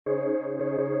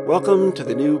Welcome to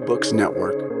the New Books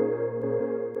Network.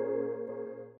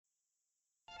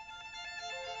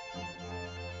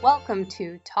 Welcome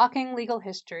to Talking Legal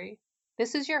History.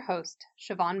 This is your host,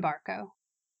 Siobhan Barco.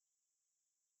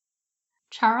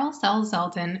 Charles L.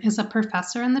 Zelden is a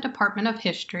professor in the Department of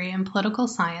History and Political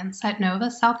Science at Nova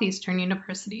Southeastern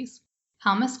University's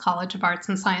Almus College of Arts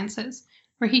and Sciences,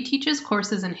 where he teaches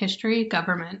courses in history,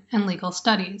 government, and legal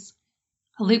studies.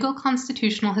 A legal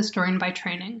constitutional historian by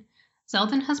training,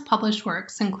 Zelden has published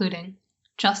works including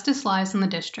Justice Lies in the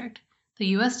District, the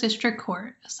U.S. District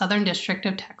Court, a Southern District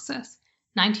of Texas,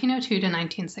 1902 to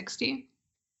 1960,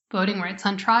 Voting Rights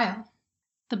on Trial,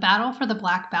 The Battle for the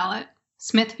Black Ballot,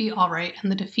 Smith v. Albright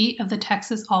and the Defeat of the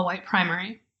Texas All-White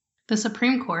Primary, the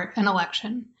Supreme Court and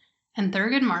Election, and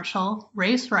Thurgood Marshall,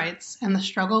 Race Rights and the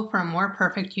Struggle for a More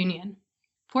Perfect Union.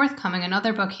 Forthcoming,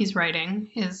 another book he's writing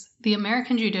is The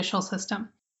American Judicial System,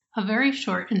 a very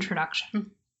short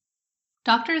introduction.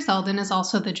 Dr. Zelden is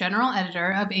also the general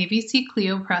editor of ABC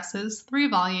Clio Press's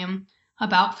 3-volume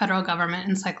About Federal Government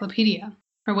Encyclopedia,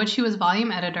 for which he was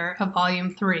volume editor of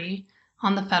Volume 3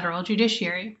 on the Federal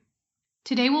Judiciary.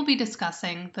 Today we'll be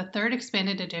discussing the third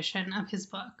expanded edition of his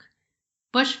book,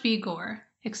 Bush v. Gore,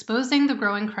 Exposing the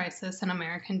Growing Crisis in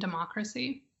American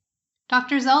Democracy.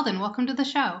 Dr. Zelden, welcome to the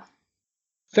show.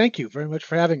 Thank you very much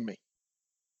for having me.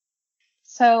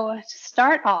 So to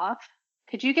start off,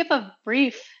 could you give a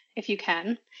brief, if you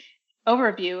can,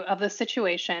 overview of the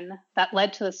situation that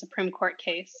led to the Supreme Court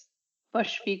case,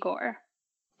 Bush v. Gore?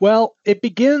 Well, it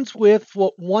begins with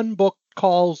what one book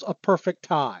calls a perfect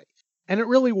tie, and it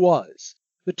really was.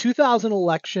 The 2000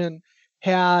 election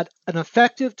had an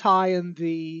effective tie in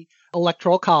the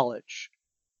Electoral College,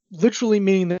 literally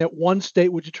meaning that one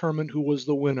state would determine who was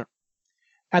the winner.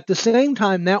 At the same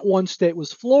time, that one state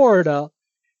was Florida,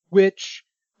 which,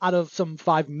 out of some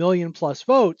 5 million plus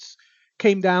votes,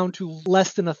 came down to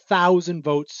less than 1,000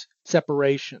 votes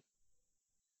separation.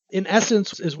 In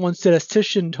essence, as one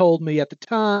statistician told me at the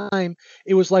time,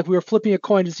 it was like we were flipping a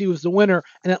coin to see who was the winner,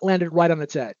 and it landed right on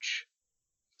its edge.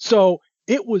 So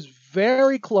it was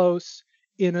very close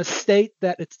in a state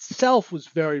that itself was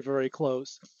very, very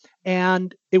close.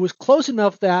 And it was close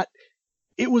enough that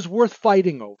it was worth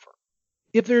fighting over.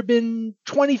 If there had been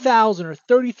 20,000 or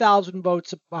 30,000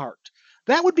 votes apart,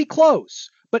 that would be close,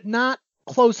 but not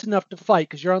close enough to fight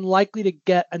because you're unlikely to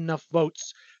get enough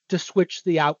votes to switch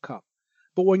the outcome.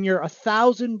 But when you're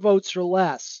 1,000 votes or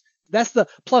less, that's the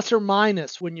plus or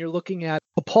minus when you're looking at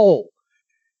a poll.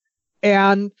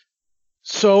 And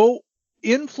so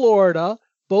in Florida,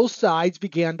 both sides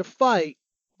began to fight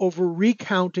over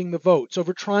recounting the votes,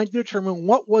 over trying to determine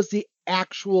what was the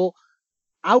actual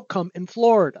outcome in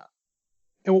Florida.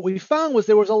 And what we found was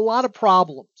there was a lot of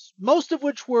problems, most of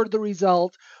which were the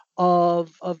result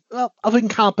of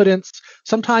incompetence,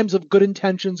 sometimes of good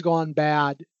intentions gone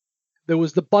bad. There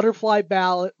was the butterfly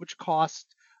ballot, which cost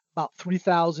about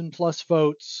 3,000 plus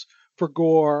votes for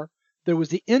Gore. There was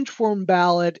the inch form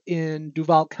ballot in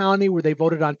Duval County, where they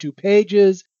voted on 2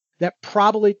 pages. That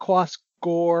probably cost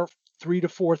Gore 3,000 to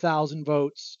 4,000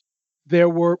 votes. There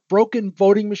were broken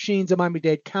voting machines in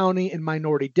Miami-Dade County in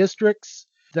minority districts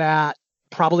that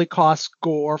probably cost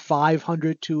Gore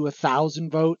 500 to 1,000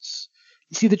 votes.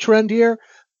 You see the trend here?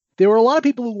 There were a lot of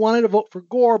people who wanted to vote for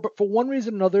Gore, but for one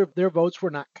reason or another, their votes were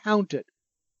not counted.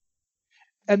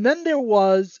 And then there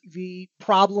was the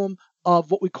problem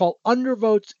of what we call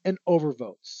undervotes and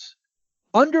overvotes.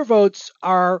 Undervotes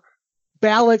are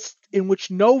ballots in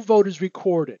which no vote is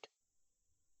recorded.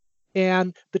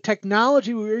 And the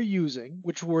technology we were using,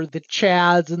 which were the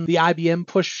CHADs and the IBM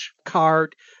push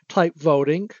card type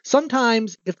voting,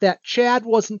 sometimes if that CHAD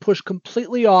wasn't pushed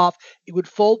completely off, it would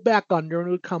fold back under and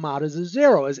it would come out as a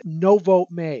 0, as no vote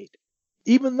made,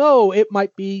 even though it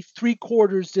might be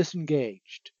 3/4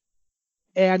 disengaged.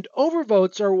 And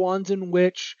overvotes are ones in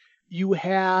which you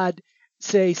had,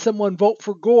 say, someone vote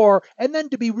for Gore, and then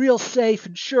to be real safe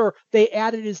and sure, they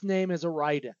added his name as a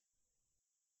write-in.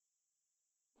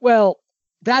 Well,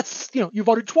 that's, you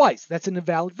voted twice. That's an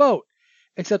invalid vote.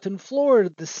 Except in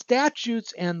Florida, the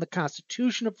statutes and the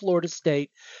Constitution of Florida state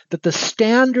that the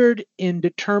standard in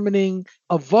determining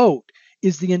a vote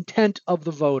is the intent of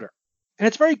the voter. And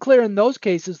it's very clear in those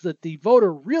cases that the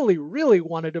voter really, really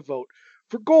wanted to vote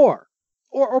for Gore,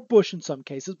 or Bush in some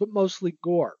cases, but mostly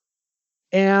Gore.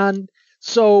 And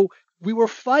so we were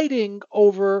fighting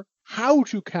over how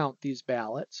to count these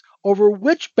ballots, over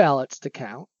which ballots to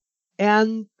count.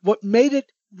 And what made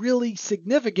it really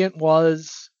significant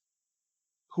was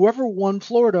whoever won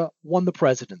Florida won the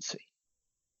presidency.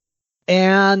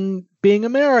 And being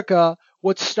America,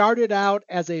 what started out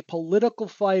as a political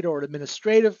fight or an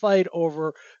administrative fight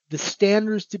over the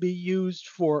standards to be used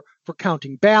for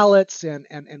counting ballots and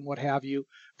what have you,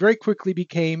 very quickly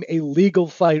became a legal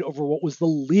fight over what was the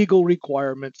legal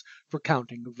requirements for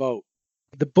counting a vote.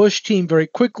 The Bush team very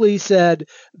quickly said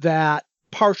that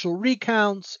partial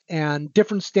recounts and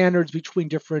different standards between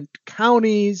different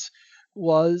counties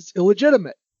was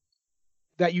illegitimate,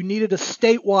 that you needed a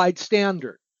statewide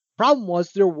standard. Problem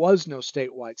was there was no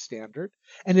statewide standard,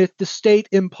 and if the state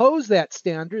imposed that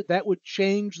standard, that would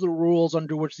change the rules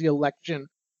under which the election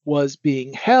was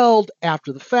being held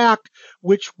after the fact,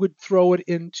 which would throw it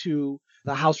into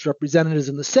the House of Representatives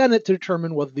and the Senate to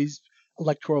determine whether these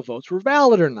electoral votes were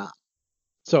valid or not.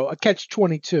 So a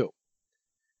catch-22.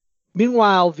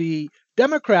 Meanwhile, the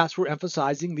Democrats were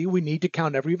emphasizing that we need to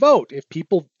count every vote. If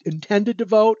people intended to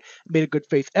vote, made a good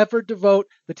faith effort to vote,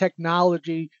 the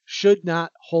technology should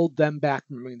not hold them back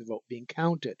from the vote being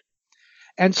counted.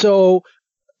 And so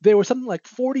there were something like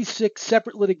 46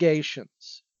 separate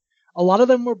litigations. A lot of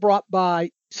them were brought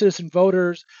by citizen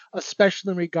voters,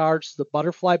 especially in regards to the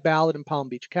butterfly ballot in Palm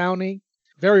Beach County.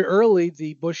 Very early,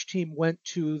 the Bush team went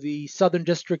to the Southern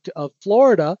District of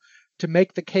Florida to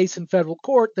make the case in federal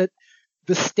court that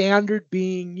the standard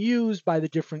being used by the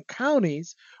different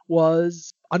counties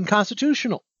was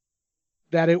unconstitutional,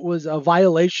 that it was a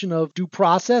violation of due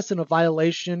process and a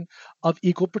violation of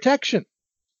equal protection,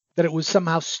 that it was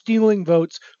somehow stealing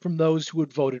votes from those who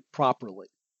had voted properly.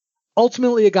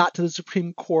 Ultimately, it got to the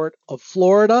Supreme Court of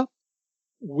Florida,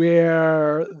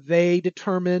 where they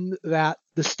determined that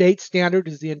the state standard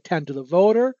is the intent of the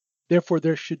voter. Therefore,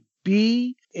 there should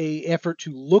be an effort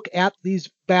to look at these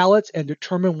ballots and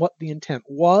determine what the intent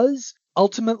was.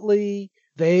 Ultimately,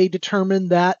 they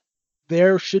determined that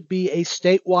there should be a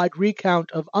statewide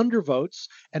recount of undervotes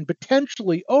and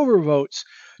potentially overvotes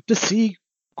to see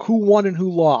who won and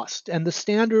who lost. And the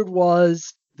standard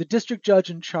was the district judge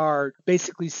in charge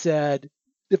basically said,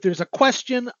 if there's a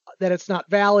question that it's not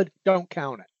valid, don't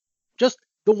count it. Just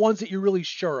the ones that you're really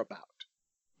sure about.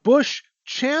 Bush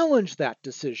challenged that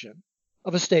decision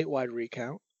of a statewide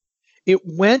recount. It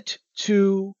went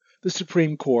to the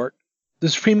Supreme Court. The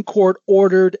Supreme Court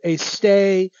ordered a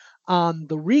stay on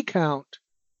the recount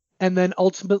and then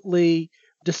ultimately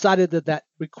decided that that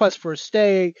request for a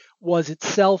stay was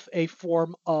itself a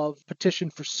form of petition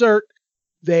for cert.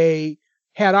 They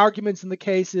had arguments in the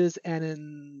cases and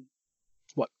in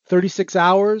 36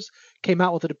 hours came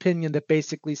out with an opinion that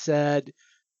basically said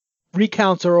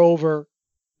recounts are over,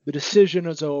 the decision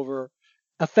is over.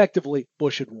 Effectively,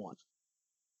 Bush had won.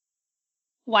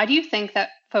 Why do you think that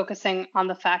focusing on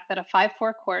the fact that a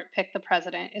 5-4 court picked the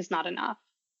president is not enough?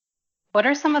 What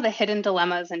are some of the hidden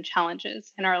dilemmas and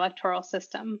challenges in our electoral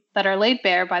system that are laid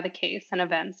bare by the case and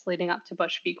events leading up to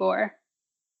Bush v. Gore?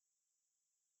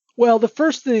 Well, the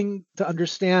first thing to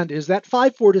understand is that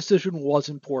 5-4 decision was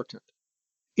important.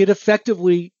 It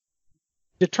effectively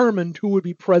determined who would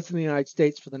be president of the United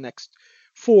States for the next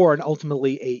 4 and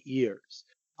ultimately 8 years.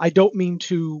 I don't mean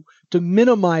to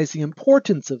minimize the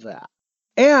importance of that.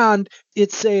 And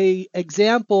it's an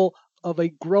example of a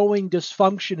growing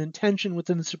dysfunction and tension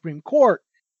within the Supreme Court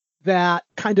that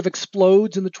kind of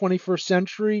explodes in the 21st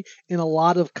century in a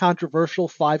lot of controversial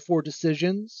 5-4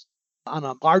 decisions on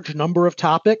a large number of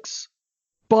topics.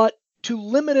 But to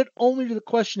limit it only to the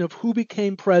question of who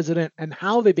became president and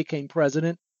how they became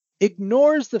president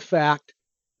ignores the fact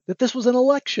that this was an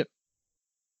election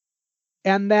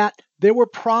and that there were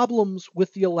problems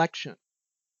with the election.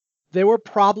 There were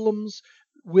problems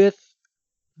with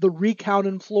the recount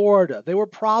in Florida. There were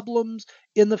problems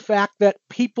in the fact that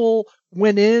people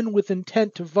went in with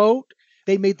intent to vote.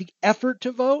 They made the effort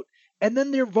to vote, and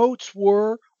then their votes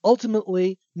were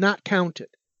ultimately not counted.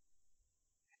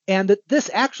 And that this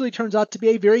actually turns out to be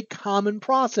a very common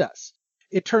process.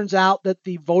 It turns out that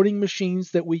the voting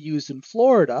machines that we used in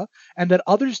Florida and that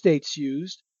other states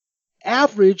used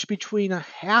average between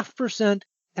 0.5%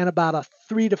 and about a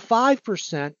 3 to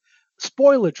 5%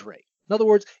 spoilage rate. In other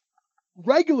words,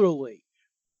 regularly,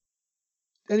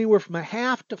 anywhere from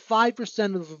 0.5% to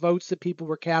 5% of the votes that people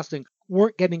were casting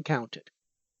weren't getting counted.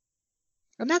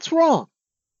 And that's wrong.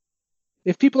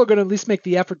 If people are going to at least make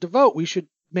the effort to vote, we should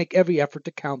make every effort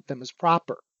to count them as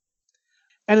proper.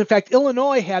 And in fact,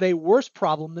 Illinois had a worse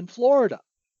problem than Florida.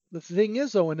 The thing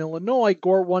is, though, in Illinois,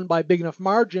 Gore won by a big enough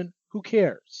margin. Who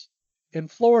cares? In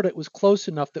Florida, it was close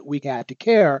enough that we had to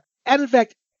care. And in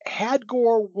fact, had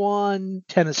Gore won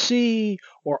Tennessee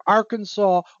or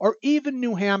Arkansas or even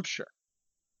New Hampshire,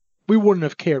 we wouldn't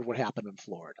have cared what happened in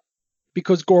Florida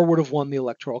because Gore would have won the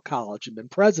Electoral College and been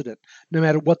president, no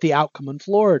matter what the outcome in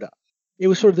Florida. It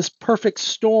was sort of this perfect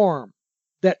storm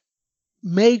that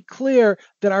made clear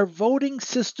that our voting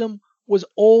system was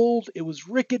old, it was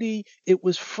rickety, it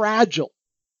was fragile,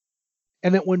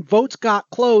 and that when votes got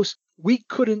close, we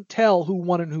couldn't tell who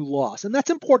won and who lost. And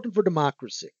that's important for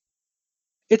democracy.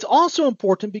 It's also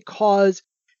important because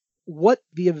what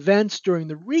the events during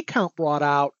the recount brought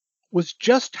out was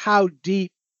just how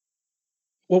deep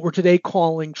what we're today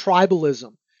calling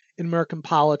tribalism in American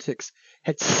politics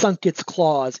had sunk its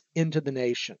claws into the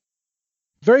nation.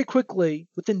 Very quickly,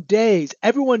 within days,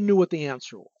 everyone knew what the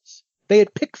answer was. They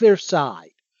had picked their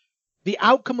side. The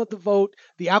outcome of the vote,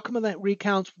 the outcome of that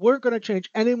recounts weren't going to change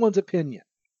anyone's opinion.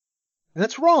 And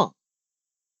that's wrong.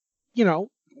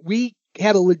 We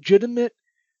had a legitimate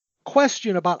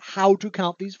question about how to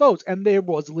count these votes, and there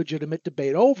was a legitimate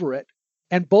debate over it.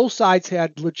 And both sides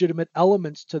had legitimate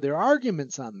elements to their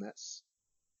arguments on this.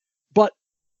 But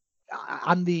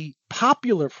on the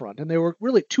popular front, and there were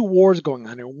really two wars going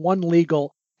on here, one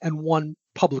legal and one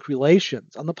public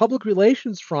relations. On the public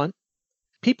relations front,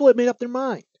 people had made up their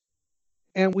mind.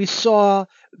 And we saw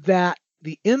that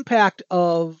the impact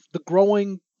of the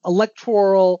growing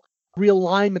electoral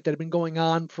realignment that had been going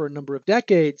on for a number of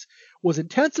decades was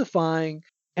intensifying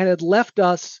and had left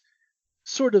us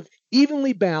sort of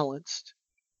evenly balanced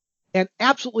and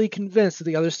absolutely convinced that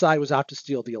the other side was out to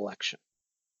steal the election.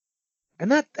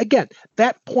 And that, again,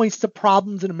 that points to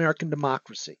problems in American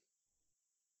democracy.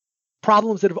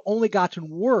 Problems that have only gotten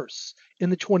worse in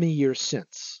the 20 years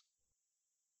since.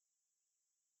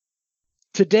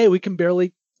 Today,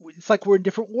 it's like we're in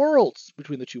different worlds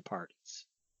between the two parties.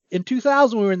 In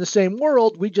 2000, we were in the same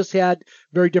world. We just had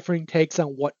very differing takes on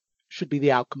what should be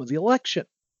the outcome of the election.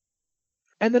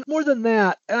 And then more than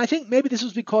that, and I think maybe this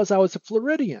was because I was a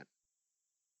Floridian,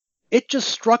 it just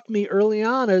struck me early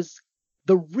on as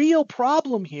the real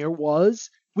problem here was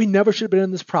we never should have been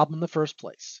in this problem in the first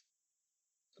place.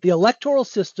 The electoral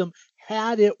system,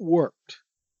 had it worked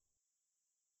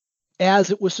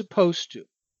as it was supposed to,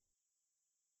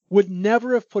 would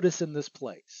never have put us in this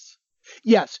place.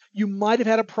 Yes, you might have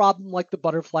had a problem like the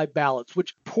butterfly ballots,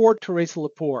 which poor Teresa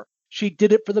Lepore, she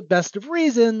did it for the best of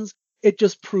reasons. It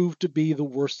just proved to be the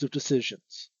worst of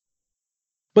decisions.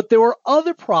 But there were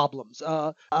other problems,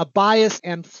 a biased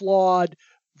and flawed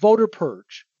voter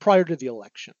purge prior to the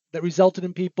election that resulted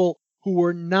in people who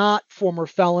were not former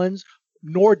felons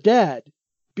nor dead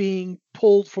being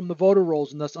pulled from the voter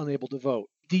rolls and thus unable to vote.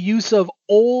 The use of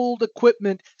old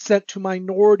equipment sent to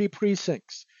minority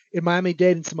precincts in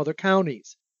Miami-Dade and some other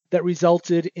counties that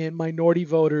resulted in minority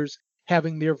voters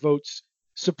having their votes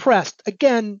suppressed.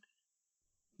 Again,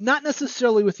 not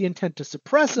necessarily with the intent to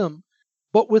suppress them,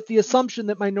 but with the assumption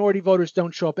that minority voters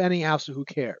don't show up anyhow, so who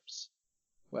cares?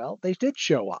 Well, they did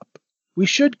show up. We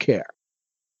should care.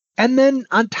 And then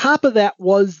on top of that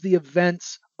was the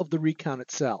events of the recount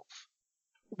itself.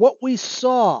 What we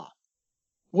saw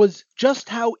was just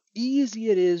how easy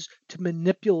it is to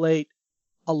manipulate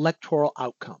electoral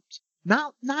outcomes.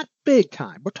 Not big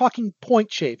time. We're talking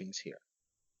point shavings here.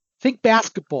 Think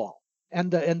basketball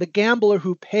and the gambler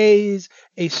who pays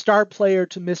a star player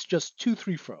to miss just 2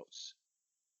 free throws.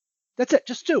 That's it,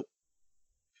 just 2.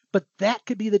 But that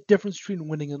could be the difference between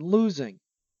winning and losing.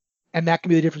 And that can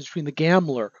be the difference between the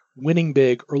gambler winning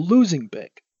big or losing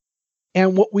big.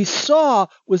 And what we saw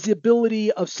was the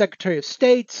ability of Secretary of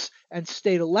States and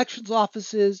state elections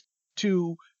offices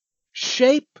to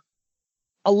shape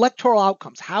electoral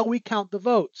outcomes, how we count the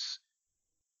votes,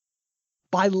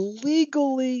 by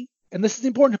legally, and this is the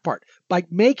important part, by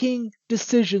making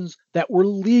decisions that were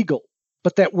legal,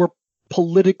 but that were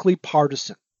politically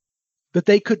partisan, that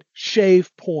they could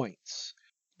shave points,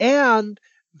 and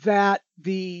that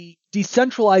the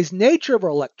decentralized nature of our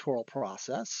electoral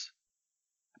process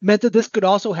meant that this could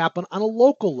also happen on a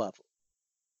local level.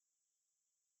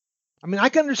 I mean, I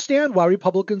can understand why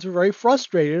Republicans were very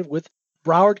frustrated with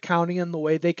Broward County and the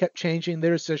way they kept changing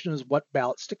their decision as what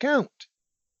ballots to count.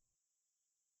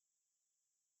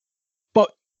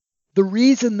 But the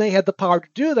reason they had the power to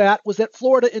do that was that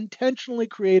Florida intentionally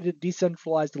created a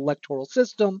decentralized electoral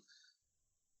system.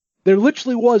 There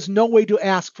literally was no way to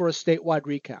ask for a statewide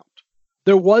recount.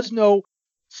 There was no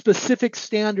specific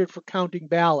standard for counting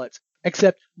ballots,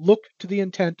 except look to the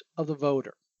intent of the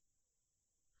voter.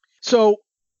 So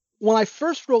when I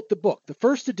first wrote the book, the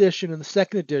first edition and the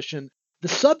second edition, the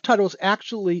subtitle was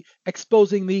actually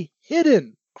exposing the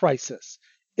hidden crisis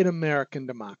in American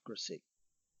democracy.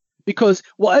 Because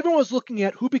while everyone was looking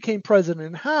at who became president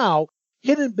and how,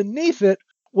 hidden beneath it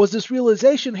was this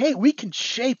realization, hey, we can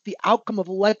shape the outcome of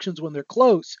elections when they're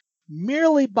close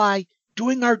merely by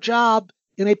doing our job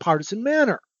in a partisan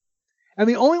manner. And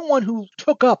the only one who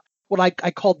took up what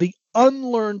I called the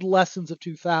unlearned lessons of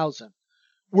 2000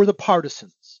 were the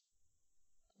partisans.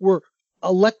 were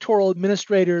electoral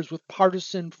administrators with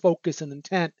partisan focus and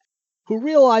intent who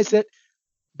realized that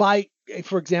by,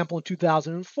 for example, in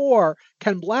 2004,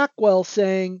 Ken Blackwell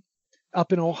saying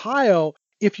up in Ohio,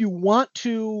 if you want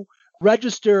to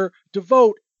register to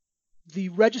vote, the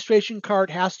registration card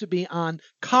has to be on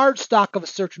card stock of a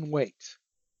certain weight.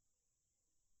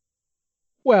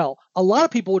 Well, a lot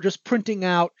of people were just printing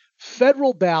out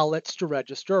federal ballots to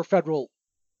register, or federal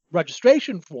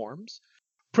registration forms,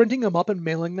 printing them up and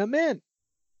mailing them in.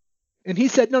 And he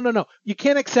said, no, you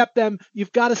can't accept them.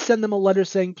 You've got to send them a letter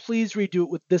saying, please redo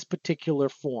it with this particular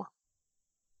form.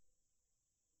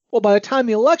 Well, by the time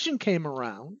the election came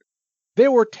around,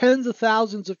 there were tens of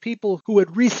thousands of people who had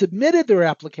resubmitted their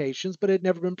applications but had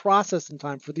never been processed in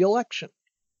time for the election.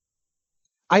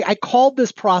 I called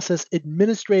this process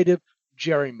administrative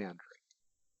gerrymandering,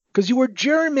 because you were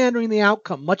gerrymandering the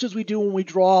outcome, much as we do when we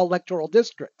draw electoral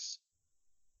districts,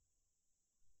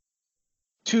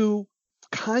 to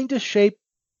kind of shape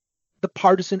the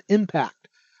partisan impact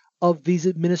of these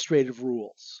administrative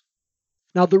rules.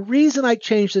 Now, the reason I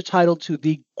changed the title to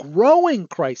The Growing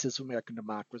Crisis of American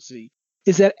Democracy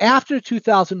is that after the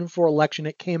 2004 election,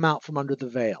 it came out from under the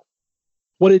veil.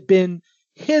 What had been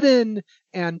hidden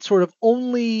and sort of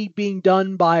only being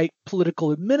done by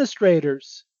political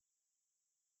administrators,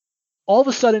 all of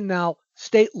a sudden now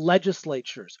state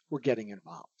legislatures were getting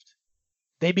involved.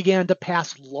 They began to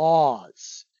pass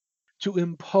laws to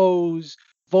impose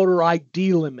voter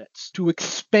ID limits, to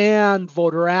expand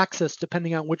voter access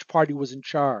depending on which party was in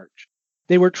charge.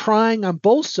 They were trying on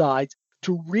both sides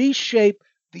to reshape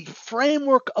the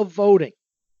framework of voting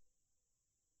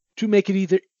to make it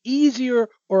either easier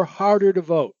or harder to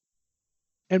vote.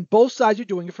 And both sides are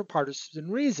doing it for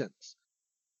partisan reasons.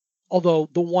 Although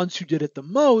the ones who did it the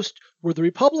most were the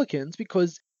Republicans,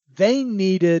 because they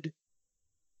needed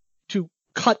to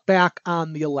cut back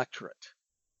on the electorate.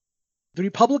 The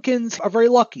Republicans are very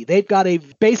lucky. They've got a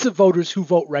base of voters who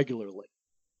vote regularly.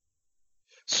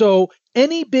 So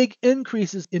any big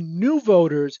increases in new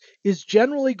voters is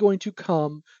generally going to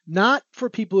come not for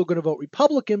people who are going to vote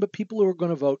Republican, but people who are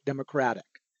going to vote Democratic.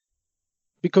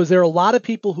 Because there are a lot of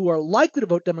people who are likely to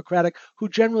vote Democratic who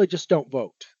generally just don't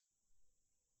vote.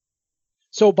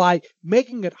 So by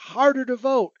making it harder to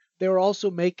vote, they're also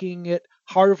making it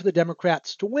harder for the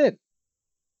Democrats to win.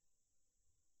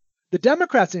 The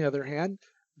Democrats, on the other hand,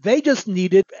 they just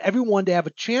needed everyone to have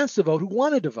a chance to vote who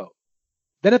wanted to vote.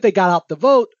 Then if they got out the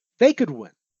vote, they could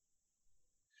win.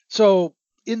 So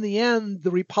in the end,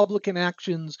 the Republican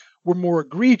actions were more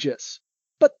egregious.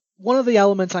 But one of the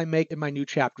elements I make in my new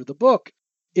chapter of the book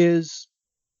is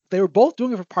they were both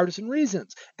doing it for partisan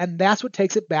reasons. And that's what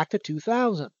takes it back to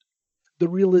 2000. The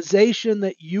realization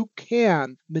that you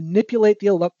can manipulate the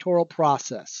electoral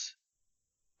process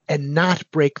and not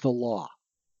break the law.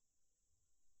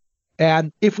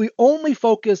 And if we only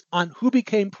focus on who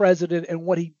became president and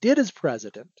what he did as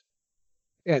president,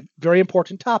 and very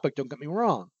important topic, don't get me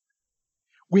wrong,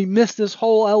 we miss this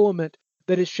whole element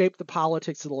that has shaped the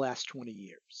politics of the last 20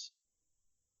 years.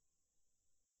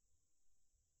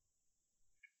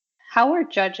 How are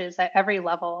judges at every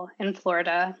level in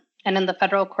Florida and in the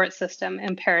federal court system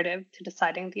imperative to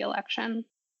deciding the election?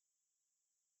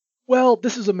 Well,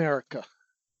 this is America.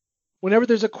 Whenever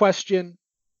there's a question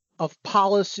of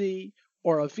policy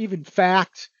or of even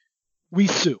fact, we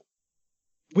sue.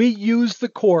 We use the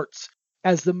courts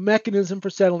as the mechanism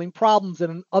for settling problems.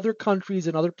 And in other countries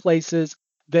and other places,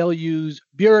 they'll use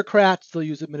bureaucrats, they'll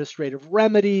use administrative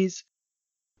remedies.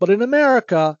 But in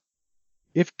America,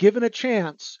 if given a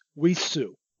chance, we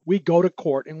sue. We go to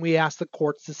court and we ask the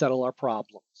courts to settle our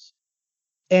problems.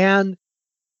 And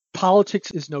politics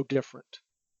is no different.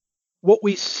 What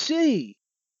we see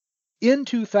in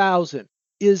 2000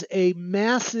 is a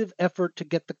massive effort to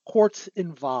get the courts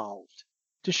involved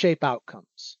to shape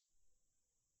outcomes.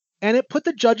 And it put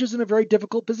the judges in a very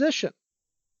difficult position.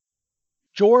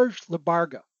 George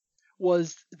Labarga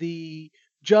was the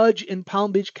judge in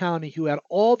Palm Beach County who had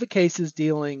all the cases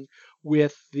dealing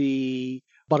with the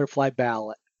butterfly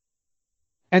ballot.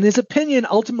 And his opinion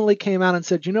ultimately came out and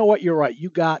said, you know what, you're right, you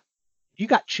got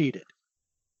cheated.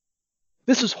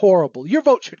 This is horrible. Your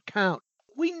vote should count.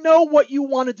 We know what you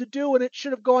wanted to do and it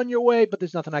should have gone your way, but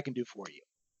there's nothing I can do for you.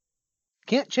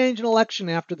 Can't change an election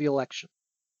after the election.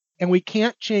 And we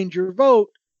can't change your vote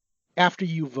after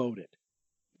you voted,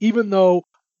 even though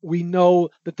we know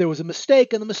that there was a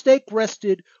mistake, and the mistake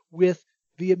rested with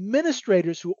the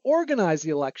administrators who organized the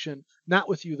election, not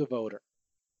with you, the voter.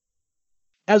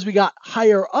 As we got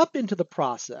higher up into the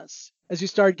process, as you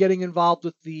started getting involved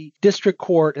with the district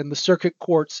court and the circuit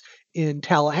courts in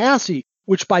Tallahassee,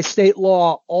 which by state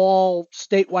law, all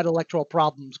statewide electoral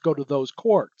problems go to those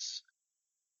courts.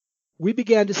 We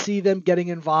began to see them getting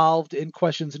involved in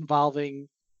questions involving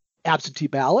absentee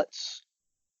ballots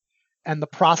and the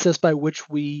process by which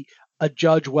we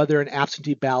adjudge whether an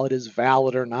absentee ballot is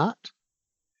valid or not.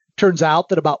 Turns out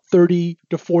that about 30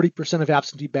 to 40% of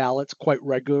absentee ballots quite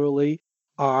regularly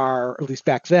are, at least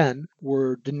back then,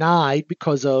 were denied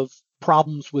because of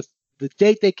problems with the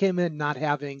date they came in, not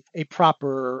having a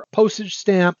proper postage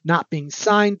stamp, not being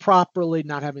signed properly,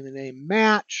 not having the name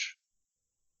match.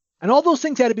 And all those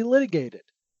things had to be litigated.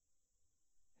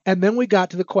 And then we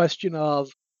got to the question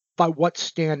of, by what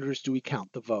standards do we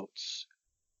count the votes?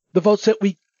 The votes that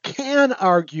we can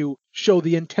argue show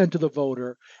the intent of the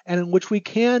voter, and in which we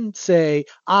can say,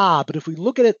 but if we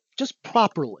look at it just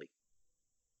properly,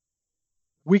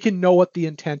 we can know what the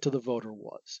intent of the voter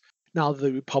was. Now,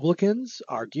 the Republicans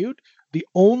argued the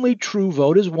only true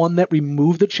vote is one that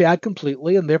removed the Chad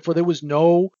completely, and therefore there was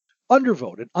no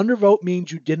undervote. An undervote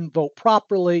means you didn't vote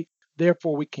properly,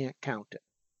 therefore we can't count it.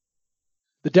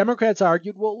 The Democrats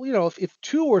argued, well, if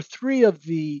 2 or 3 of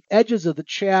the edges of the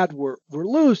Chad were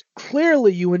loose,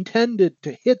 clearly you intended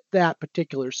to hit that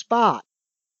particular spot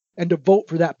and to vote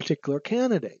for that particular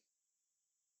candidate.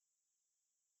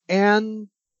 And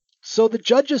so the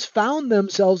judges found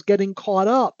themselves getting caught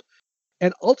up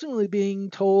and ultimately being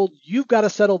told, you've got to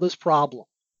settle this problem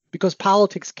because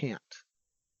politics can't.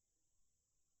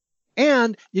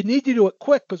 And you need to do it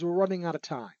quick because we're running out of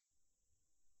time.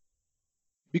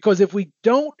 Because if we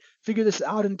don't figure this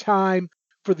out in time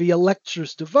for the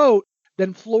electors to vote,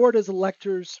 then Florida's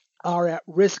electors are at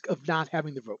risk of not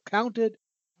having their vote counted,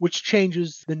 which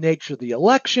changes the nature of the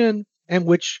election and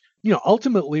which,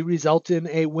 ultimately result in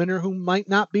a winner who might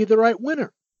not be the right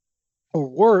winner. Or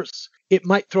worse, it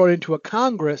might throw it into a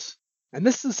Congress, and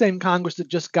this is the same Congress that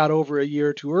just got over a year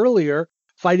or two earlier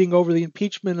fighting over the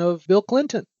impeachment of Bill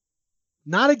Clinton.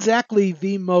 Not exactly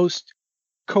the most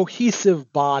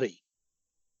cohesive body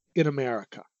in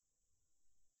America.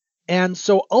 And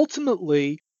so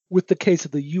ultimately, with the case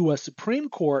of the U.S. Supreme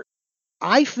Court,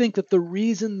 I think that the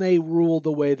reason they ruled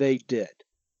the way they did,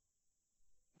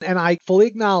 and I fully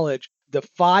acknowledge the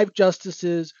 5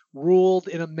 justices ruled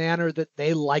in a manner that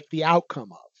they liked the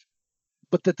outcome of,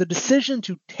 but that the decision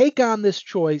to take on this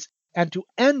choice and to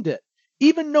end it,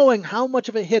 even knowing how much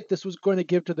of a hit this was going to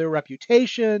give to their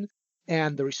reputation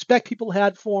and the respect people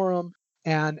had for them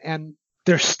and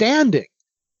their standing,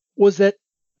 was that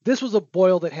this was a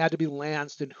boil that had to be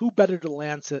lanced, and who better to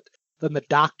lance it than the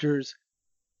doctors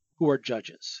who are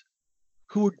judges,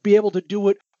 who would be able to do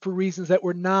it for reasons that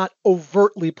were not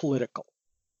overtly political.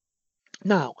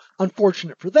 Now,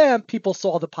 unfortunate for them, people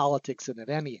saw the politics in it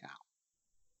anyhow.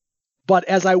 But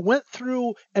as I went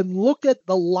through and looked at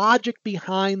the logic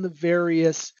behind the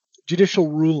various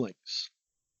judicial rulings,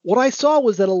 what I saw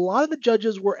was that a lot of the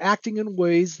judges were acting in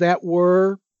ways that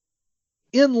were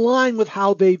in line with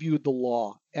how they viewed the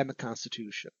law and the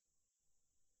Constitution.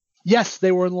 Yes,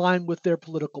 they were in line with their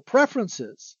political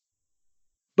preferences,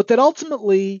 but that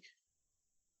ultimately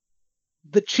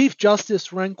the Chief Justice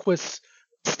Rehnquist's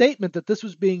statement that this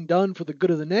was being done for the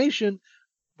good of the nation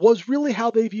was really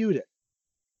how they viewed it.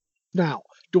 Now,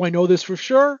 do I know this for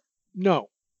sure? No,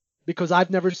 because I've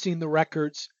never seen the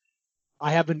records.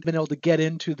 I haven't been able to get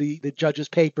into the judges'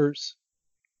 papers.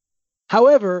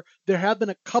 However, there have been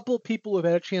a couple of people who have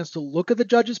had a chance to look at the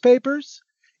judges' papers,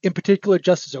 in particular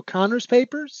Justice O'Connor's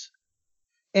papers.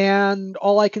 And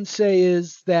all I can say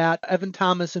is that Evan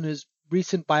Thomas, in his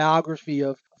recent biography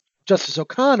of Justice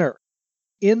O'Connor,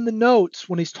 in the notes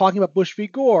when he's talking about Bush v.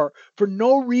 Gore, for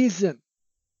no reason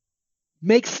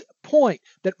makes a point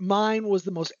that mine was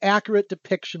the most accurate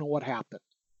depiction of what happened.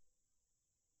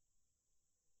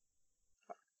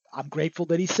 I'm grateful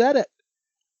that he said it.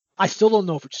 I still don't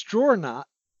know if it's true or not.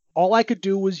 All I could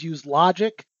do was use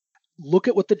logic, look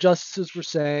at what the justices were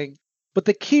saying. But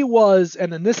the key was,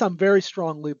 and in this I'm very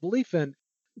strongly belief in,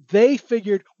 they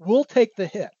figured we'll take the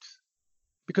hit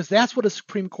because that's what a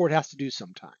Supreme Court has to do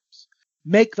sometimes,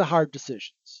 make the hard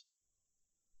decisions.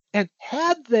 And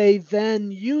had they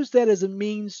then used that as a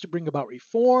means to bring about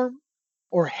reform,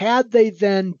 or had they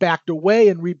then backed away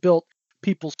and rebuilt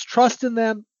people's trust in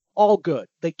them, all good.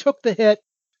 They took the hit.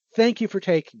 Thank you for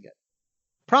taking it.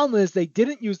 Problem is they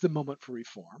didn't use the moment for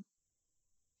reform,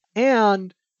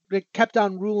 and they kept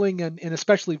on ruling in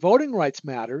especially voting rights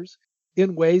matters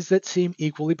in ways that seem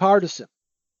equally partisan.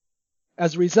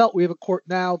 As a result, we have a court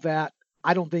now that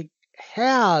I don't think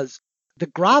has the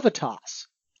gravitas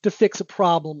to fix a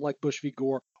problem like Bush v.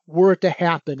 Gore were it to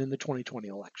happen in the 2020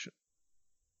 election.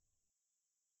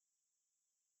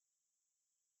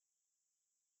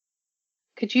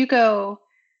 Could you go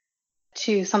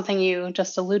to something you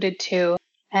just alluded to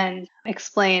and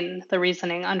explain the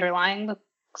reasoning underlying the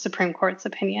Supreme Court's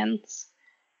opinions?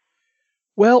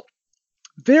 Well,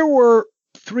 there were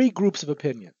three groups of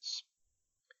opinions.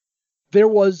 There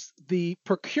was the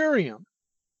per curiam,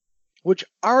 which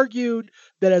argued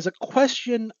that as a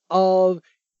question of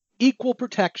equal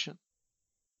protection,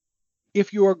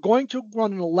 if you are going to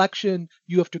run an election,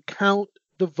 you have to count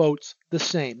the votes the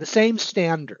same. The same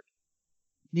standard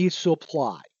needs to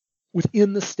apply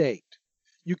within the state.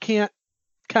 You can't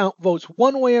count votes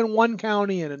one way in one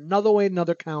county and another way in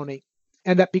another county.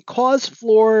 And that because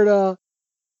Florida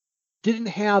didn't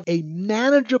have a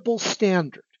manageable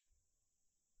standard,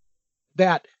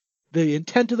 that the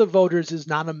intent of the voters is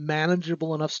not a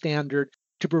manageable enough standard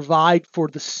to provide for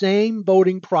the same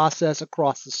voting process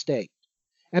across the state.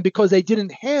 And because they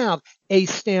didn't have a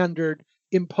standard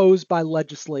imposed by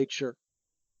legislature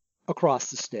across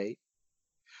the state,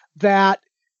 that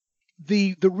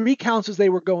the recounts as they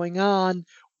were going on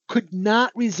could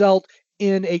not result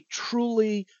in a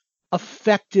truly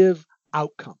effective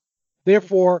outcome.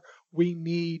 Therefore, we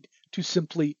need to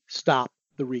simply stop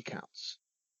the recounts.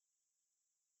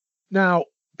 Now,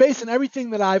 based on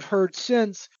everything that I've heard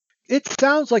since, it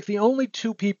sounds like the only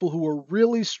two people who were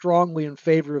really strongly in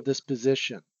favor of this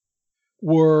position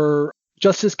were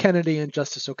Justice Kennedy and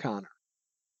Justice O'Connor.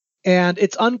 And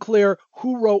it's unclear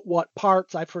who wrote what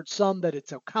parts. I've heard some that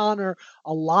it's O'Connor.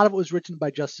 A lot of it was written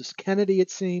by Justice Kennedy, it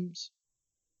seems.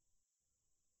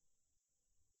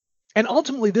 And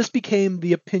ultimately, this became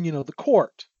the opinion of the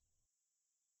court.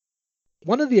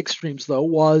 One of the extremes, though,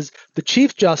 was the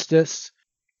Chief Justice,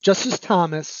 Justice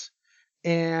Thomas,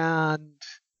 and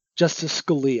Justice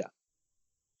Scalia.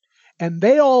 And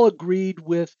they all agreed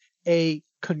with a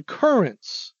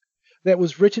concurrence that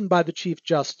was written by the Chief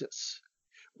Justice,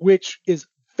 which is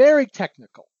very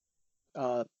technical.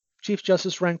 Chief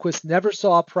Justice Rehnquist never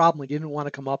saw a problem he didn't want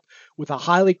to come up with a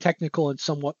highly technical and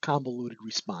somewhat convoluted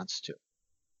response to.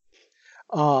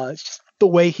 It's just the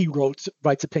way he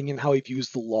writes opinion, how he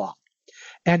views the law.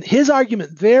 And his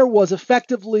argument there was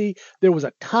effectively there was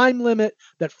a time limit,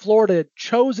 that Florida had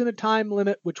chosen a time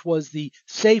limit, which was the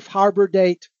safe harbor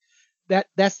date.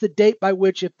 That's the date by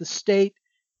which, if the state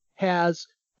has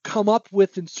come up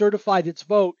with and certified its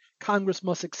vote, Congress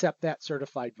must accept that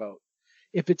certified vote.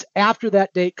 If it's after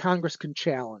that date, Congress can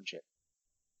challenge it.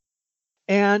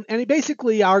 And he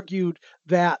basically argued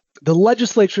that the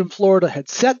legislature in Florida had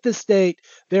set this date,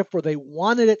 therefore they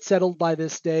wanted it settled by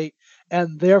this date,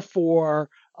 and therefore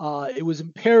it was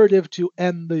imperative to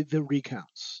end the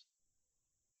recounts.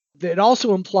 It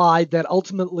also implied that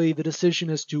ultimately the decision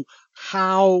as to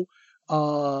how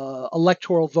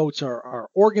electoral votes are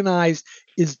organized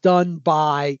is done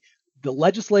by the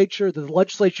legislature. The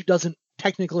legislature doesn't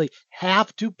technically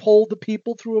have to poll the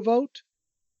people through a vote,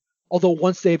 although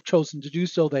once they've chosen to do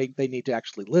so, they need to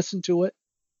actually listen to it.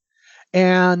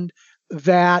 And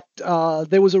that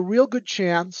there was a real good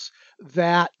chance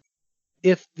that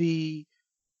if the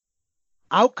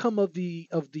outcome of the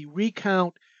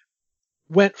recount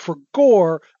went for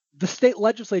Gore, the state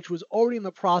legislature was already in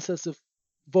the process of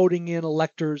voting in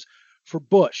electors for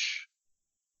Bush,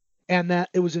 and that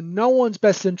it was in no one's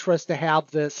best interest to have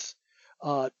this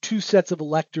two sets of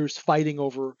electors fighting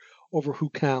over who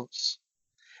counts.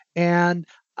 And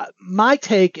my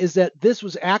take is that this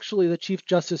was actually the Chief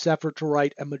Justice's effort to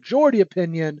write a majority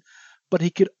opinion, but he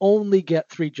could only get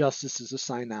 3 justices to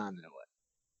sign on to it.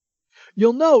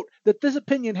 You'll note that this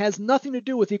opinion has nothing to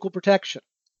do with equal protection.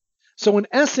 So in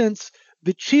essence,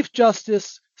 the Chief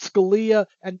Justice, Scalia,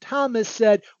 and Thomas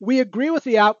said, we agree with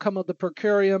the outcome of the per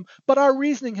curiam, but our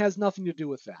reasoning has nothing to do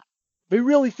with that. We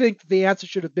really think the answer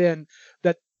should have been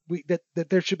that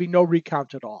there should be no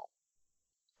recount at all.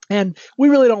 And we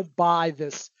really don't buy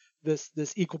this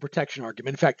equal protection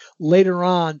argument. In fact, later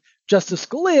on, Justice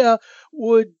Scalia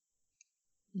would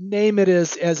name it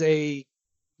as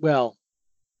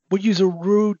would use a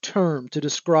rude term to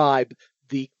describe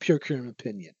the per curiam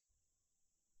opinion.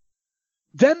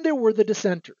 Then there were the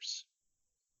dissenters.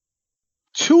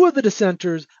 2 of the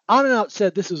dissenters on and out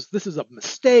said this is a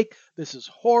mistake, this is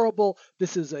horrible,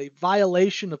 this is a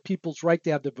violation of people's right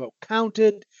to have their vote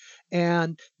counted,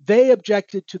 and they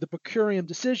objected to the per curiam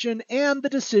decision and the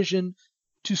decision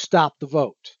to stop the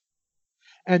vote.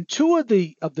 And 2 of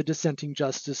the dissenting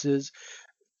justices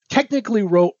technically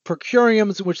wrote per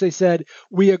curiams in which they said,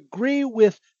 we agree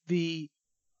with the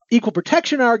equal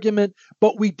protection argument,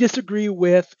 but we disagree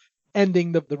with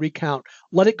ending the recount.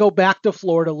 Let it go back to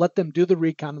Florida, let them do the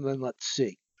recount, and then let's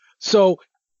see. So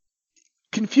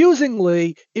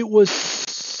confusingly, it was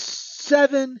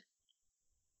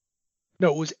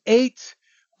 8-2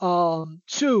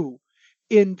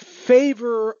 in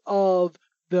favor of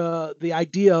the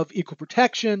idea of equal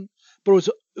protection, but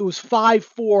it was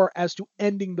 5-4 as to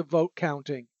ending the vote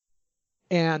counting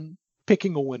and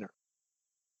picking a winner.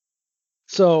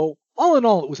 So all in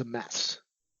all, it was a mess.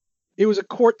 It was a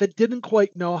court that didn't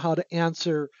quite know how to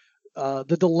answer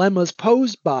the dilemmas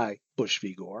posed by Bush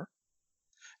v. Gore,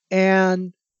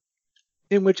 and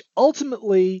in which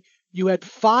ultimately you had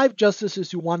 5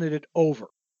 justices who wanted it over.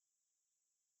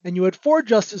 And you had 4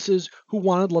 justices who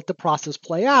wanted to let the process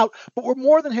play out, but were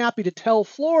more than happy to tell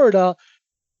Florida,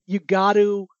 you got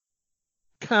to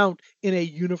count in a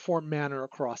uniform manner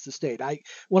across the state.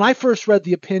 When I first read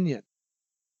the opinion,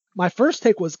 my first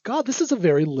take was, God, this is a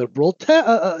very liberal,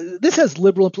 this has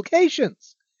liberal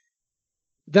implications.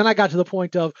 Then I got to the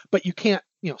point of, but you can't,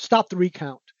 stop the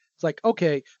recount. It's like,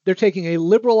 okay, they're taking a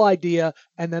liberal idea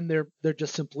and then they're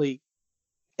just simply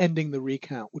ending the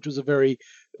recount, which was a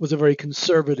very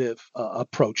conservative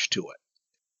approach to it.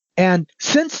 And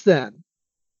since then,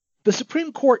 the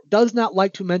Supreme Court does not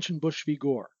like to mention Bush v.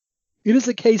 Gore. It is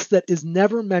a case that is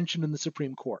never mentioned in the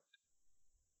Supreme Court.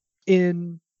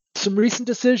 In some recent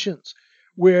decisions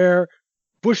where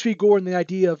Bush v. Gore and the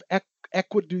idea of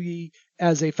equity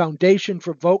as a foundation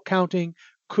for vote counting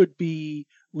could be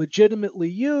legitimately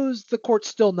used, the court's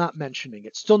still not mentioning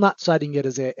it, still not citing it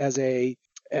as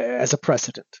a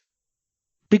precedent,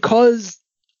 because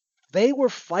they were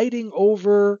fighting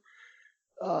over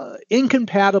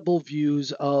incompatible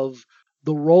views of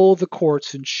the role of the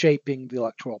courts in shaping the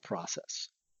electoral process.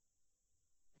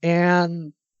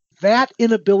 And that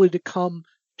inability to come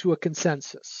to a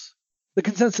consensus, the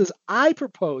consensus I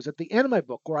propose at the end of my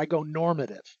book, where I go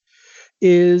normative,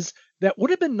 is that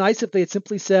would have been nice if they had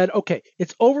simply said, okay,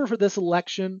 it's over for this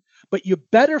election, but you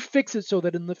better fix it so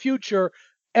that in the future,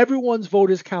 everyone's vote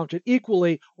is counted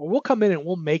equally, or we'll come in and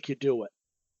we'll make you do it.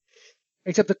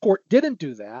 Except the court didn't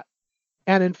do that.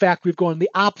 And in fact, we've gone in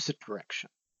the opposite direction.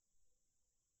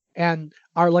 And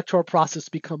our electoral process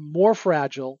become more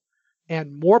fragile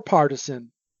and more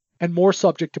partisan and more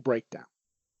subject to breakdown.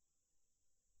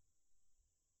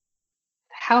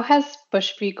 How has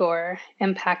Bush v. Gore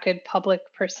impacted public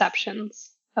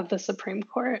perceptions of the Supreme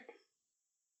Court?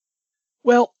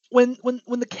 Well, when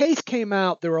the case came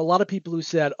out, there were a lot of people who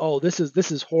said, "Oh, this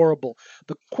is horrible.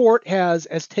 The court has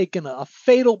taken a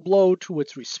fatal blow to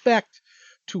its respect,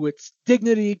 to its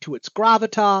dignity, to its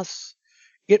gravitas.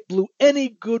 It blew any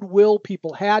goodwill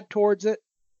people had towards it."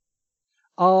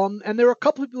 And there were a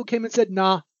couple of people who came and said,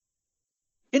 "Nah,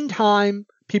 in time,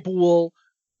 people will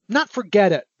not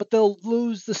forget it, but they'll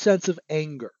lose the sense of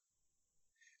anger."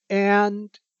 And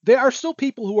there are still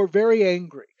people who are very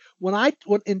angry. When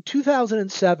in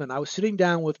 2007, I was sitting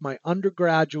down with my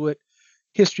undergraduate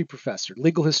history professor,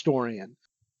 legal historian,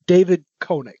 David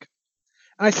Koenig.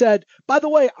 And I said, by the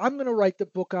way, I'm going to write the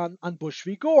book on Bush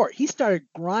v. Gore. He started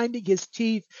grinding his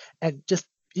teeth and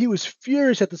he was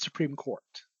furious at the Supreme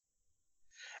Court.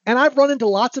 And I've run into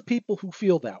lots of people who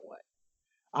feel that way.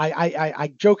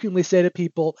 I jokingly say to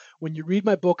people, when you read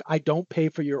my book, I don't pay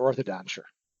for your orthodonture.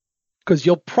 Because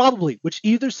you'll probably, which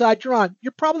either side you're on,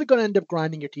 you're probably going to end up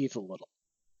grinding your teeth a little.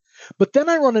 But then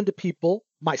I run into people,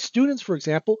 my students, for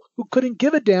example, who couldn't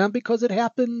give a damn because it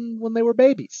happened when they were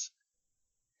babies.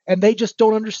 And they just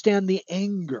don't understand the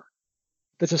anger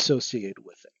that's associated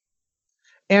with it.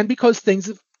 And because things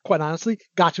have, quite honestly,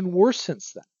 gotten worse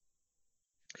since then.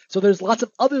 So there's lots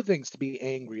of other things to be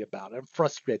angry about and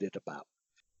frustrated about.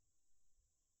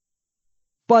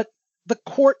 But the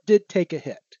court did take a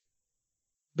hit.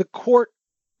 The court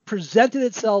presented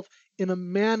itself in a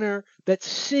manner that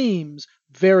seems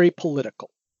very political,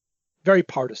 very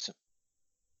partisan.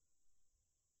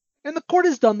 And the court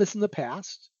has done this in the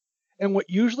past. And what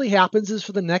usually happens is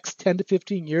for the next 10 to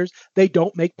 15 years, they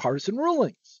don't make partisan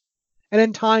rulings. And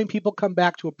in time, people come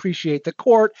back to appreciate the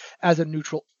court as a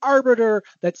neutral arbiter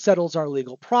that settles our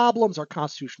legal problems, our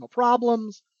constitutional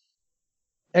problems.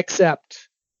 Except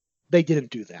they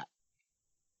didn't do that.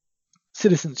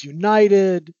 Citizens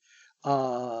United,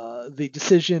 the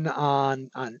decision on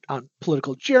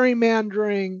political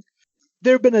gerrymandering.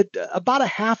 There have been about a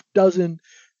half dozen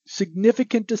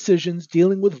significant decisions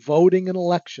dealing with voting and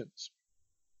elections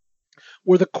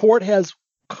where the court has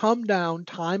come down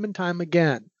time and time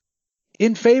again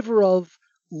in favor of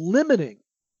limiting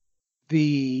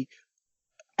the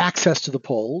access to the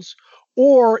polls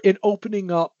or in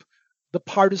opening up the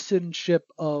partisanship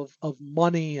of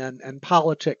money and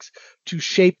politics to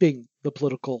shaping the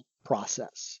political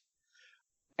process.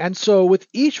 And so with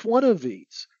each one of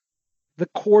these, the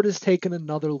court has taken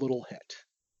another little hit.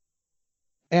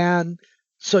 And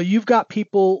so you've got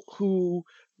people who,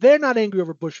 they're not angry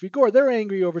over Bush v. Gore, they're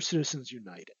angry over Citizens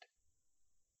United.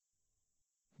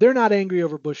 They're not angry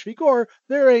over Bush v. Gore.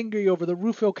 They're angry over the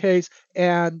Rufo case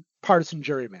and partisan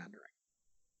gerrymandering.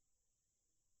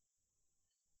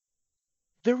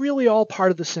 They're really all part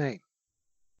of the same.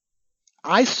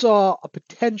 I saw a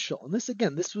potential,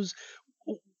 and this was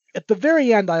at the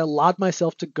very end, I allowed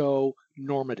myself to go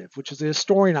normative, which as a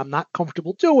historian I'm not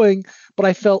comfortable doing, but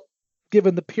I felt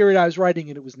given the period I was writing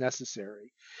it was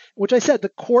necessary. Which I said the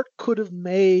court could have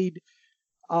made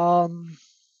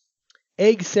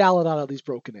egg salad out of these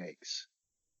broken eggs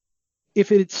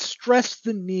if it had stressed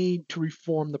the need to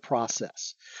reform the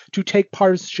process, to take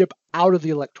partisanship out of the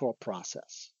electoral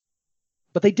process.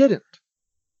 But they didn't.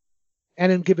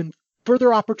 And in given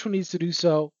further opportunities to do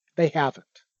so, they haven't.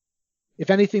 If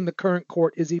anything, the current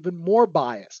court is even more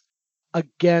biased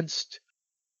against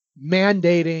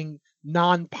mandating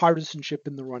nonpartisanship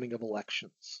in the running of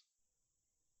elections.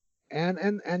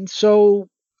 And so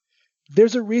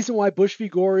there's a reason why Bush v.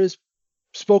 Gore is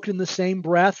spoken in the same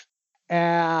breath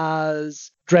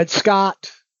as Dred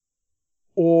Scott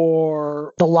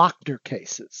or the Lochner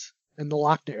cases and the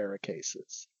Lochner era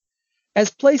cases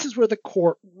as places where the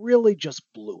court really just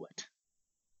blew it.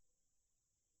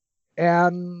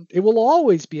 And it will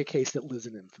always be a case that lives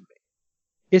in infamy.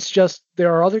 It's just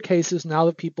there are other cases now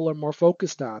that people are more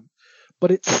focused on,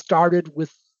 but it started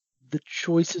with the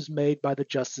choices made by the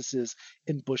justices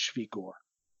in Bush v. Gore.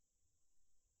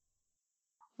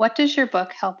 What does your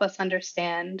book help us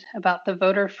understand about the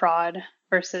voter fraud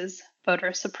versus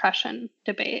voter suppression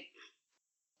debate?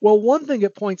 Well, one thing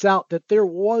it points out that there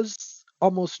was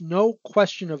almost no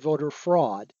question of voter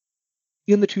fraud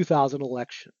in the 2000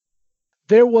 election.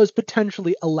 There was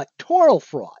potentially electoral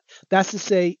fraud. That's to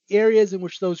say, areas in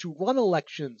which those who run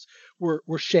elections were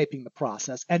shaping the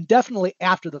process. And definitely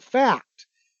after the fact,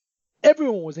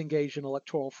 everyone was engaged in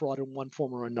electoral fraud in one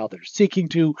form or another, seeking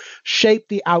to shape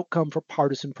the outcome for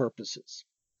partisan purposes.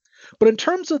 But in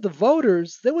terms of the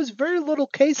voters, there was very little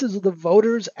cases of the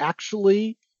voters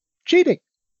actually cheating.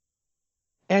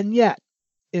 And yet,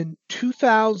 in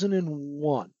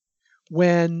 2001,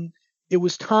 when it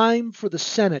was time for the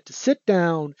Senate to sit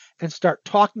down and start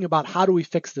talking about how do we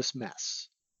fix this mess,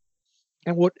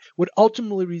 and what would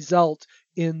ultimately result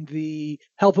in the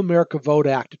Help America Vote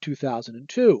Act of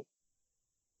 2002,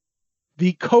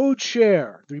 the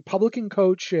co-chair, the Republican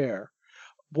co-chair,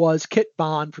 was Kit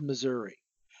Bond from Missouri.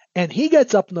 And he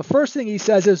gets up and the first thing he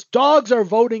says is, dogs are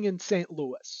voting in St.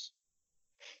 Louis.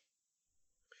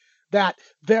 That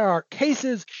there are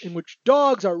cases in which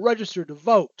dogs are registered to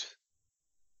vote.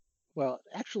 Well,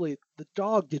 actually, the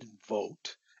dog didn't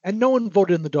vote, and no one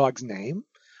voted in the dog's name.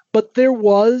 But there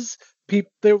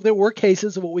were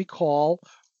cases of what we call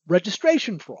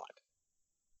registration fraud.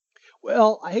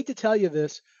 Well, I hate to tell you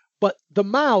this, but the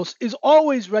mouse is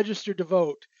always registered to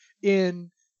vote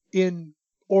in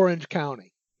Orange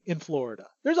County in Florida.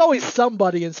 There's always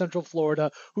somebody in Central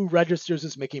Florida who registers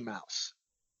as Mickey Mouse.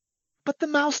 But the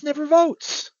mouse never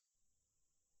votes.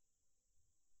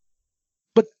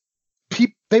 But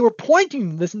they were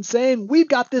pointing to this and saying, we've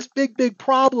got this big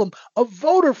problem of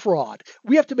voter fraud.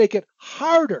 We have to make it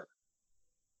harder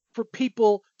for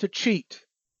people to cheat.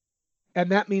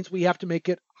 And that means we have to make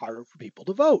it harder for people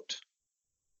to vote.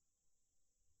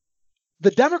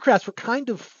 The Democrats were kind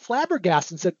of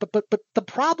flabbergasted and said, but the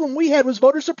problem we had was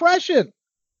voter suppression.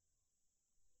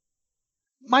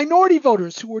 Minority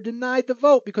voters who were denied the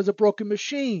vote because of broken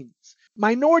machines.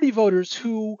 Minority voters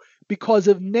who, because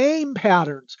of name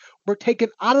patterns, were taken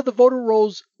out of the voter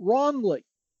rolls wrongly.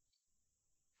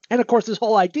 And of course, this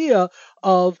whole idea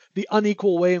of the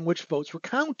unequal way in which votes were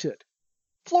counted.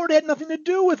 Florida had nothing to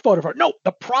do with voter fraud. No,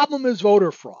 the problem is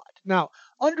voter fraud. Now,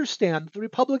 understand the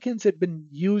Republicans had been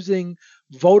using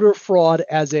voter fraud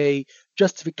as a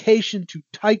justification to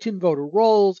tighten voter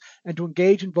rolls and to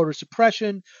engage in voter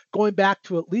suppression going back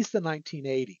to at least the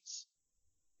 1980s.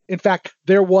 In fact,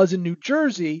 there was in New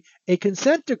Jersey a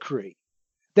consent decree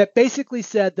that basically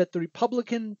said that the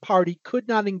Republican Party could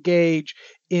not engage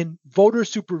in voter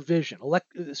supervision,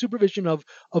 supervision of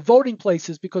voting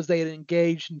places because they had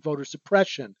engaged in voter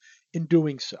suppression in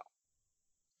doing so.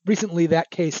 Recently,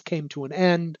 that case came to an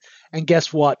end, and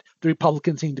guess what? The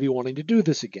Republicans seem to be wanting to do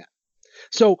this again.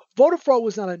 So voter fraud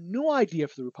was not a new idea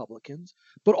for the Republicans,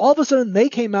 but all of a sudden they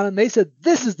came out and they said,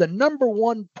 this is the number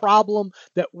one problem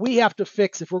that we have to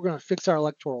fix if we're going to fix our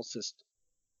electoral system.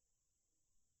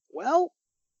 Well,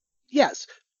 yes,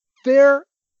 there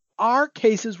are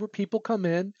cases where people come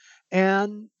in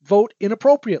and vote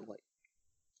inappropriately.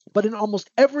 But in almost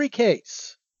every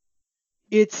case,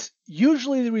 it's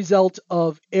usually the result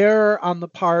of error on the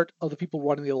part of the people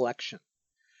running the election.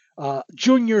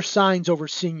 Junior signs over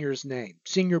senior's name,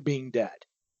 senior being dead.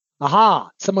 Aha,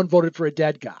 someone voted for a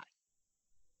dead guy.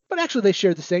 but actually they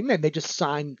share the same name. They just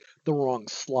signed the wrong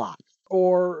slot.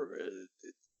 Or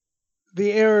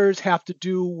the errors have to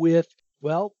do with,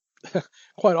 well,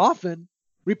 quite often,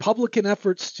 Republican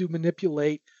efforts to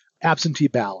manipulate absentee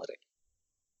balloting.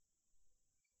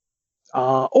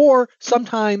 Or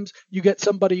sometimes you get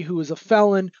somebody who is a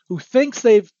felon who thinks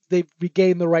they've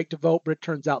regained the right to vote, but it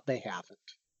turns out they haven't.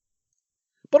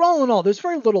 But all in all, there's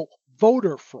very little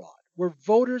voter fraud, where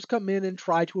voters come in and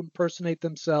try to impersonate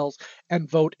themselves and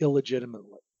vote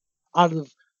illegitimately. Out of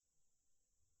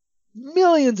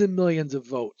millions and millions of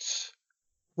votes,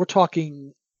 we're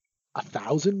talking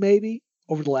 1,000 maybe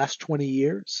over the last 20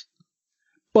 years.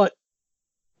 But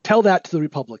tell that to the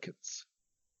Republicans.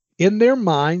 In their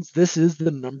minds, this is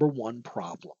the number one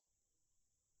problem.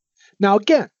 Now,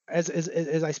 again,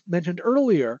 as I mentioned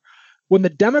earlier, when the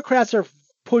Democrats are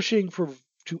pushing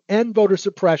to end voter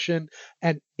suppression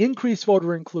and increase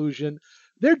voter inclusion,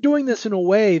 they're doing this in a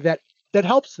way that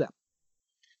helps them.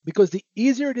 Because the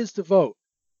easier it is to vote,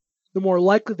 the more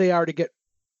likely they are to get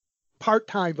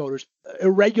part-time voters,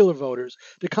 irregular voters,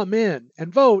 to come in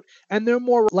and vote, and they're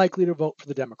more likely to vote for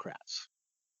the Democrats.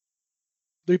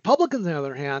 The Republicans, on the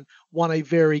other hand, want a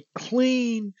very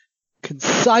clean,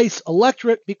 concise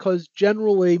electorate because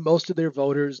generally most of their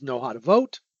voters know how to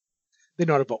vote. They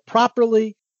know how to vote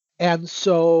properly. And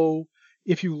so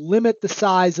if you limit the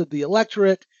size of the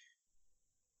electorate,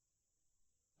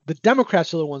 the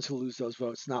Democrats are the ones who lose those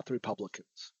votes, not the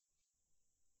Republicans.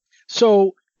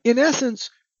 So in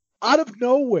essence, out of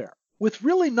nowhere, with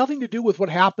really nothing to do with what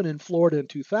happened in Florida in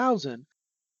 2000,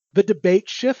 the debate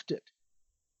shifted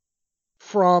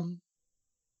from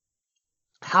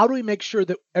how do we make sure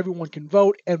that everyone can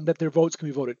vote and that their votes can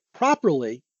be voted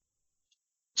properly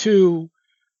to,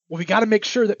 well, we got to make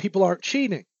sure that people aren't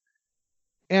cheating.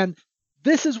 And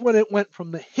this is when it went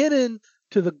from the hidden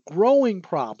to the growing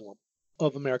problem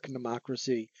of American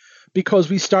democracy, because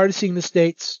we started seeing the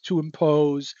states to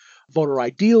impose voter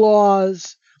ID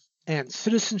laws and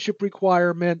citizenship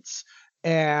requirements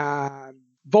and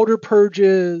voter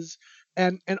purges.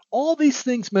 And all these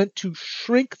things meant to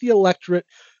shrink the electorate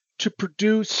to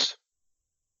produce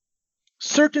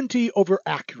certainty over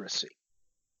accuracy.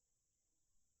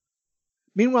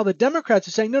 Meanwhile, the Democrats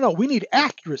are saying, no, we need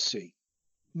accuracy,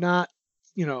 not,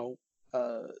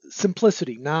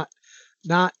 simplicity, not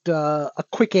a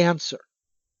quick answer.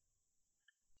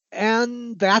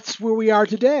 And that's where we are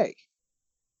today.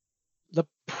 The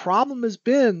problem has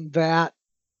been that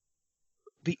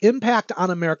the impact on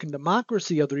American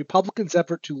democracy of the Republicans'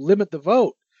 effort to limit the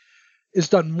vote has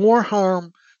done more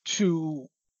harm to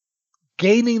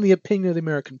gaining the opinion of the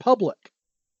American public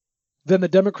than the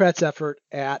Democrats' effort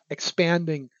at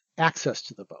expanding access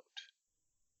to the vote.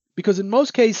 Because in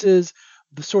most cases,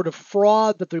 the sort of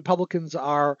fraud that the Republicans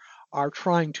are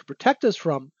trying to protect us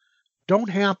from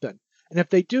don't happen. And if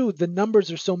they do, the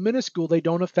numbers are so minuscule, they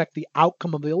don't affect the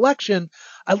outcome of the election,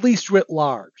 at least writ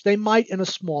large. They might in a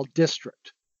small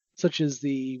district, such as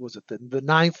the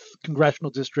 9th congressional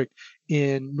district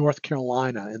in North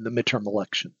Carolina in the midterm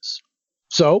elections.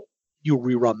 So you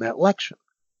rerun that election.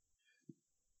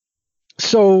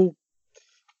 So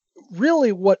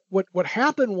really what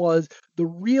happened was the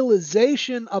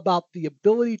realization about the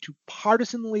ability to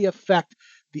partisanly affect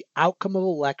the outcome of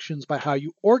elections by how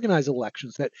you organize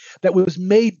elections that was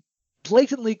made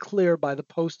blatantly clear by the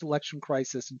post-election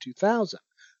crisis in 2000,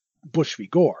 Bush v.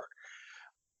 Gore,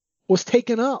 was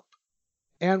taken up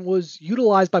and was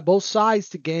utilized by both sides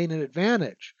to gain an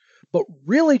advantage, but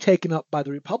really taken up by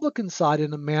the Republican side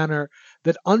in a manner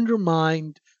that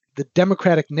undermined the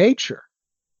democratic nature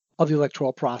of the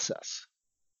electoral process.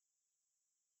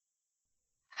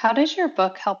 How does your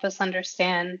book help us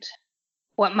understand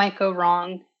what might go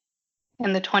wrong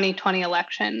in the 2020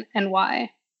 election and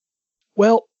why?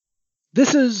 Well,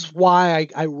 this is why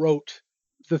I wrote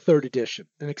the third edition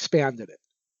and expanded it.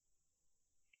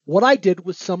 What I did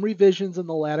was some revisions in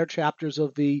the latter chapters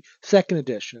of the second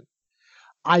edition.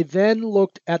 I then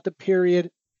looked at the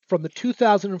period from the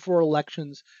 2004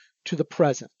 elections to the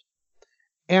present.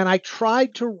 And I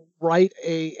tried to write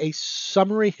a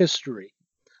summary history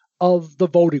of the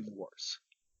voting wars.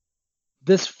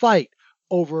 This fight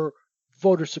over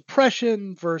voter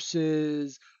suppression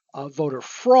versus voter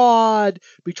fraud,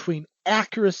 between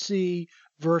accuracy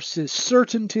versus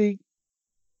certainty,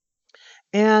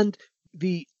 and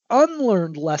the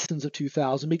unlearned lessons of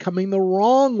 2000 becoming the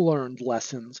wrong learned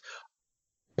lessons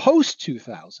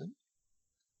post-2000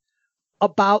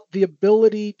 about the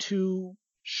ability to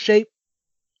shape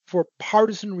for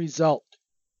partisan result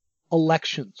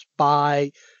elections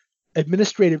by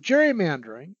administrative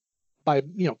gerrymandering, by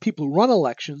people who run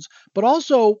elections, but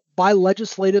also by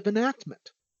legislative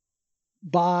enactment.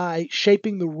 by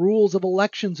shaping the rules of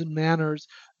elections in manners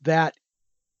that,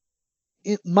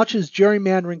 much as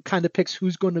gerrymandering kind of picks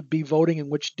who's going to be voting in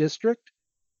which district,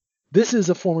 this is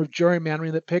a form of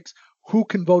gerrymandering that picks who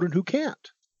can vote and who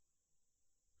can't.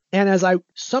 And as I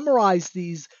summarize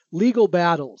these legal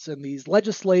battles and these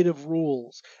legislative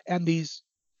rules and these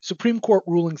Supreme Court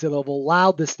rulings that have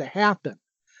allowed this to happen,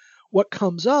 what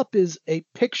comes up is a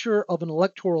picture of an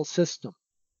electoral system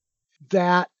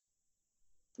that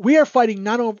we are fighting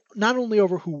not only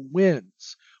over who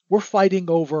wins, we're fighting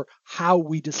over how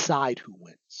we decide who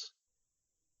wins.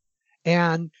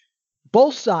 And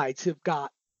both sides have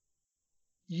got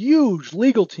huge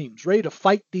legal teams ready to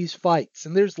fight these fights.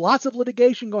 And there's lots of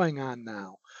litigation going on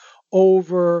now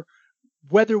over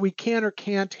whether we can or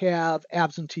can't have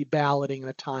absentee balloting in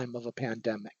a time of a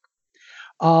pandemic.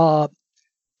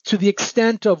 To the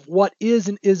extent of what is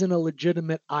and isn't a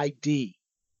legitimate ID.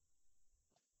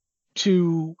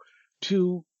 To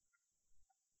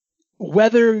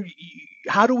whether,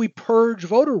 how do we purge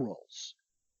voter rolls?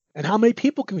 And how many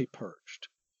people can be purged?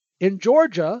 In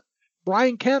Georgia,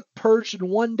 Brian Kemp purged in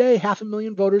one day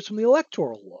 500,000 voters from the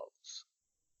electoral rolls.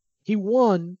 He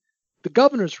won the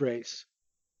governor's race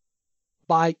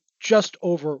by just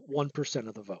over 1%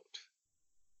 of the vote.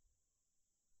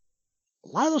 A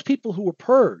lot of those people who were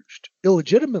purged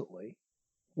illegitimately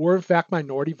were in fact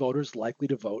minority voters likely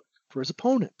to vote for his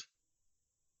opponent.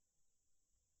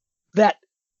 That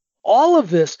all of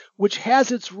this, which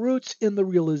has its roots in the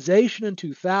realization in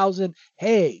 2000,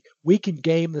 hey, we can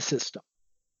game the system.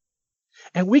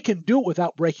 And we can do it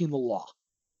without breaking the law.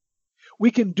 We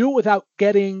can do it without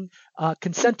getting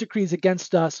consent decrees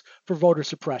against us for voter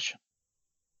suppression.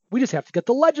 We just have to get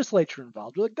the legislature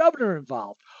involved, or the governor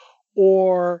involved,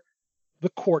 or the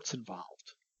courts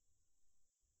involved.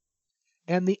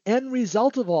 And the end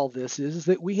result of all this is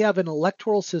that we have an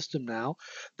electoral system now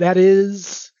that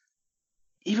is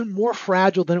even more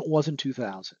fragile than it was in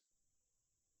 2000.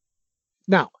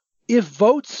 Now, if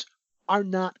votes are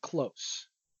not close,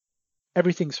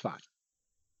 everything's fine.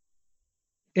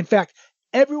 In fact,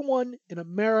 everyone in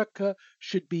America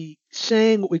should be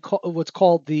saying what's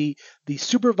called the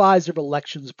supervisor of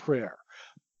elections prayer.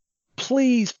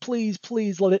 Please, please,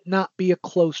 please let it not be a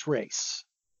close race.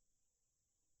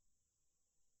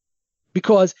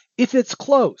 Because if it's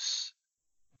close,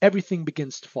 everything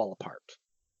begins to fall apart.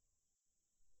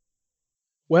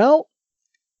 Well,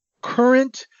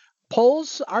 current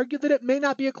polls argue that it may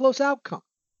not be a close outcome.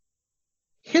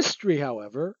 History,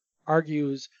 however,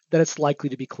 argues that it's likely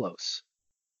to be close.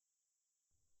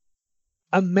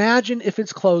 Imagine if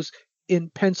it's close in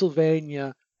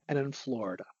Pennsylvania and in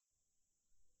Florida.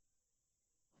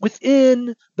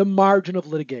 Within the margin of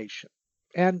litigation.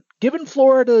 And given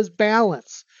Florida's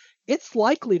balance, it's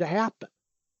likely to happen.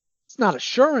 It's not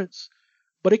assurance,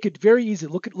 but it could very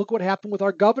easily. Look what happened with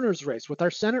our governor's race, with our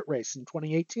Senate race in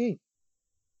 2018.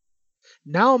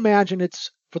 Now imagine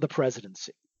it's for the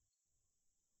presidency.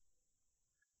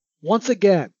 Once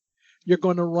again, you're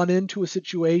going to run into a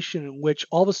situation in which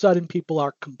all of a sudden people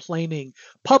are complaining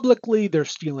publicly, they're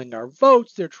stealing our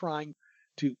votes, they're trying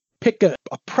to pick a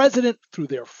president through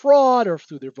their fraud or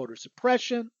through their voter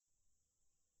suppression.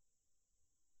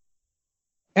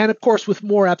 And of course, with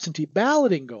more absentee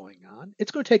balloting going on,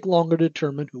 it's going to take longer to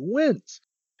determine who wins.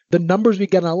 The numbers we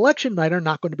get on election night are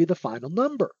not going to be the final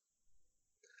number.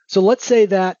 So let's say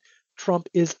that Trump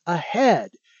is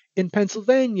ahead in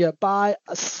Pennsylvania by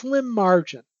a slim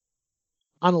margin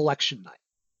on election night.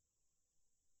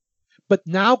 But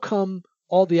now come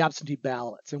all the absentee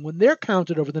ballots. And when they're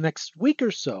counted over the next week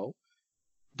or so,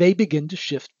 they begin to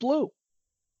shift blue.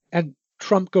 And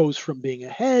Trump goes from being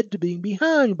ahead to being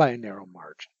behind by a narrow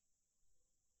margin.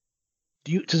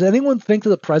 Does anyone think that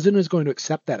the president is going to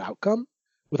accept that outcome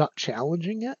without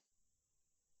challenging it?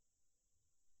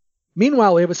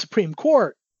 Meanwhile, we have a Supreme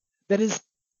Court that has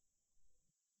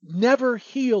never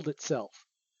healed itself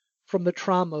from the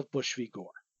trauma of Bush v. Gore.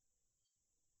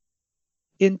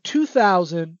 In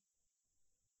 2000,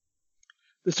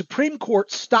 the Supreme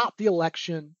Court stopped the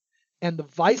election, and the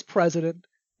vice president,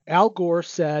 Al Gore,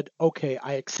 said, okay,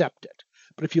 I accept it.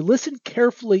 But if you listen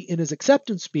carefully in his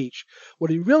acceptance speech,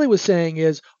 what he really was saying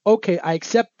is, okay, I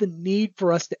accept the need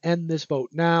for us to end this vote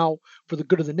now for the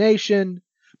good of the nation.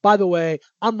 By the way,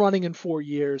 I'm running in 4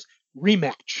 years.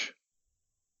 Rematch.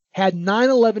 Had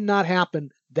 9/11 not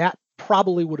happened, that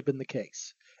probably would have been the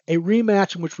case. A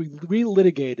rematch in which we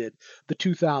relitigated the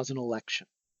 2000 election.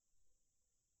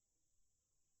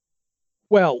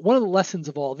 Well, one of the lessons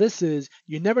of all this is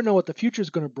you never know what the future is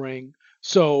going to bring,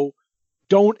 so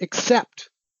don't accept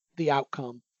the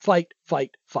outcome. Fight,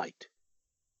 fight, fight.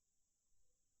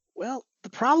 Well, the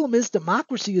problem is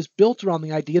democracy is built around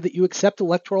the idea that you accept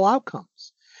electoral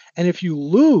outcomes. And if you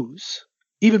lose,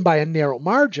 even by a narrow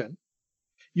margin,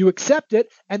 you accept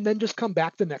it and then just come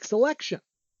back the next election.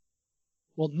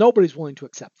 Well, nobody's willing to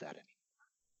accept that anymore.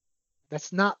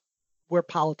 That's not where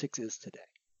politics is today.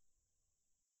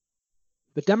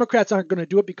 The Democrats aren't going to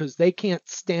do it because they can't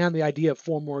stand the idea of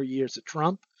 4 more years of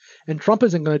Trump. And Trump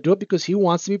isn't going to do it because he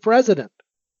wants to be president.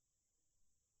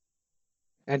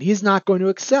 And he's not going to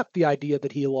accept the idea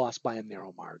that he lost by a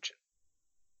narrow margin.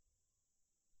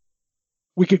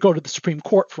 We could go to the Supreme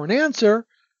Court for an answer,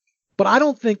 but I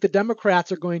don't think the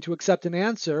Democrats are going to accept an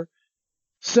answer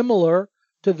similar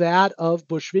to that of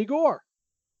Bush v. Gore.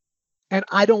 And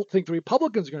I don't think the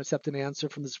Republicans are going to accept an answer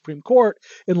from the Supreme Court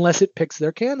unless it picks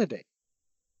their candidate.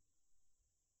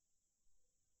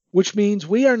 Which means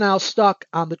we are now stuck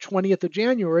on the 20th of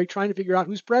January trying to figure out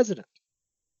who's president.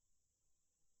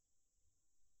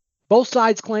 Both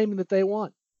sides claiming that they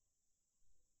won.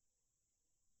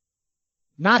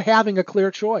 Not having a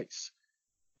clear choice.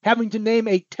 Having to name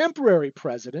a temporary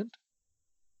president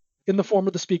in the form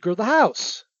of the Speaker of the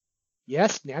House.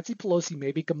 Yes, Nancy Pelosi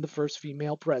may become the first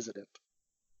female president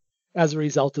as a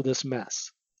result of this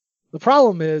mess. The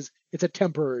problem is it's a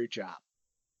temporary job.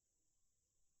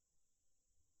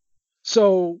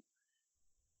 So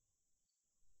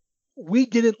we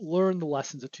didn't learn the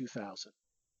lessons of 2000.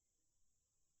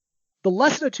 The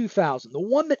lesson of 2000, the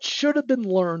one that should have been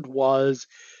learned, was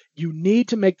you need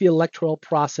to make the electoral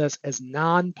process as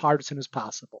nonpartisan as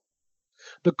possible.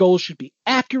 The goal should be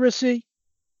accuracy.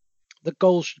 The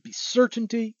goal should be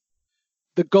certainty.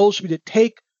 The goal should be to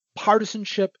take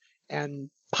partisanship and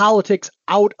politics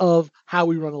out of how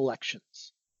we run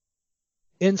elections.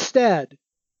 Instead,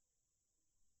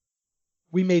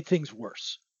 we made things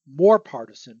worse, more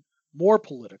partisan, more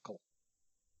political.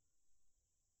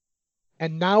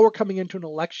 And now we're coming into an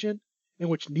election in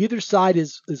which neither side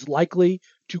is likely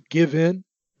to give in,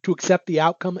 to accept the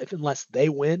outcome unless they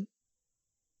win.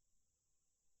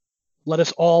 Let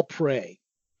us all pray,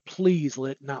 please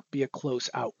let it not be a close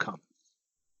outcome.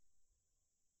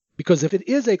 Because if it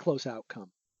is a close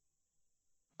outcome,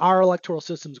 our electoral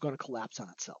system is going to collapse on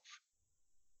itself.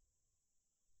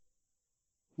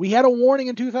 We had a warning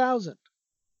in 2000.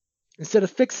 Instead of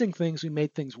fixing things, we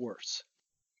made things worse.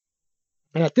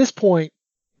 And at this point,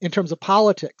 in terms of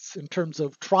politics, in terms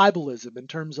of tribalism, in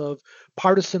terms of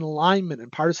partisan alignment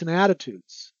and partisan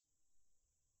attitudes,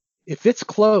 if it's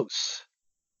close,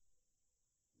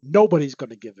 nobody's going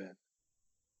to give in.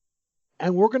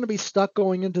 And we're going to be stuck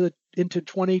going into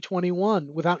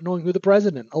 2021 without knowing who the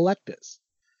president-elect is.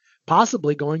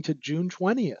 Possibly going to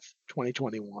January 20th,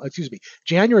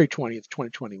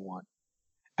 2021,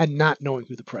 and not knowing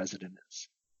who the president is.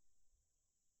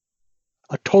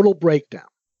 A total breakdown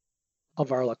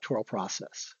of our electoral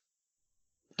process.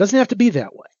 It doesn't have to be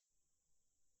that way.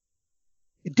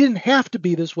 It didn't have to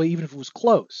be this way even if it was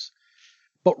close.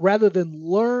 But rather than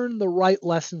learn the right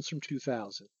lessons from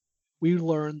 2000, we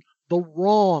learned the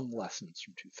wrong lessons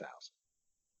from 2000.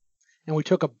 And we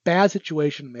took a bad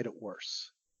situation and made it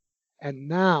worse. And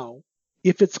now,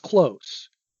 if it's close,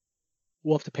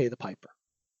 we'll have to pay the piper.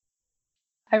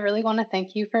 I really want to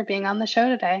thank you for being on the show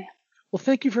today. Well,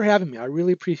 thank you for having me. I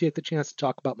really appreciate the chance to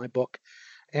talk about my book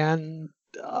and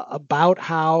about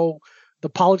how the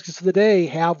politics of the day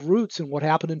have roots in what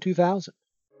happened in 2000.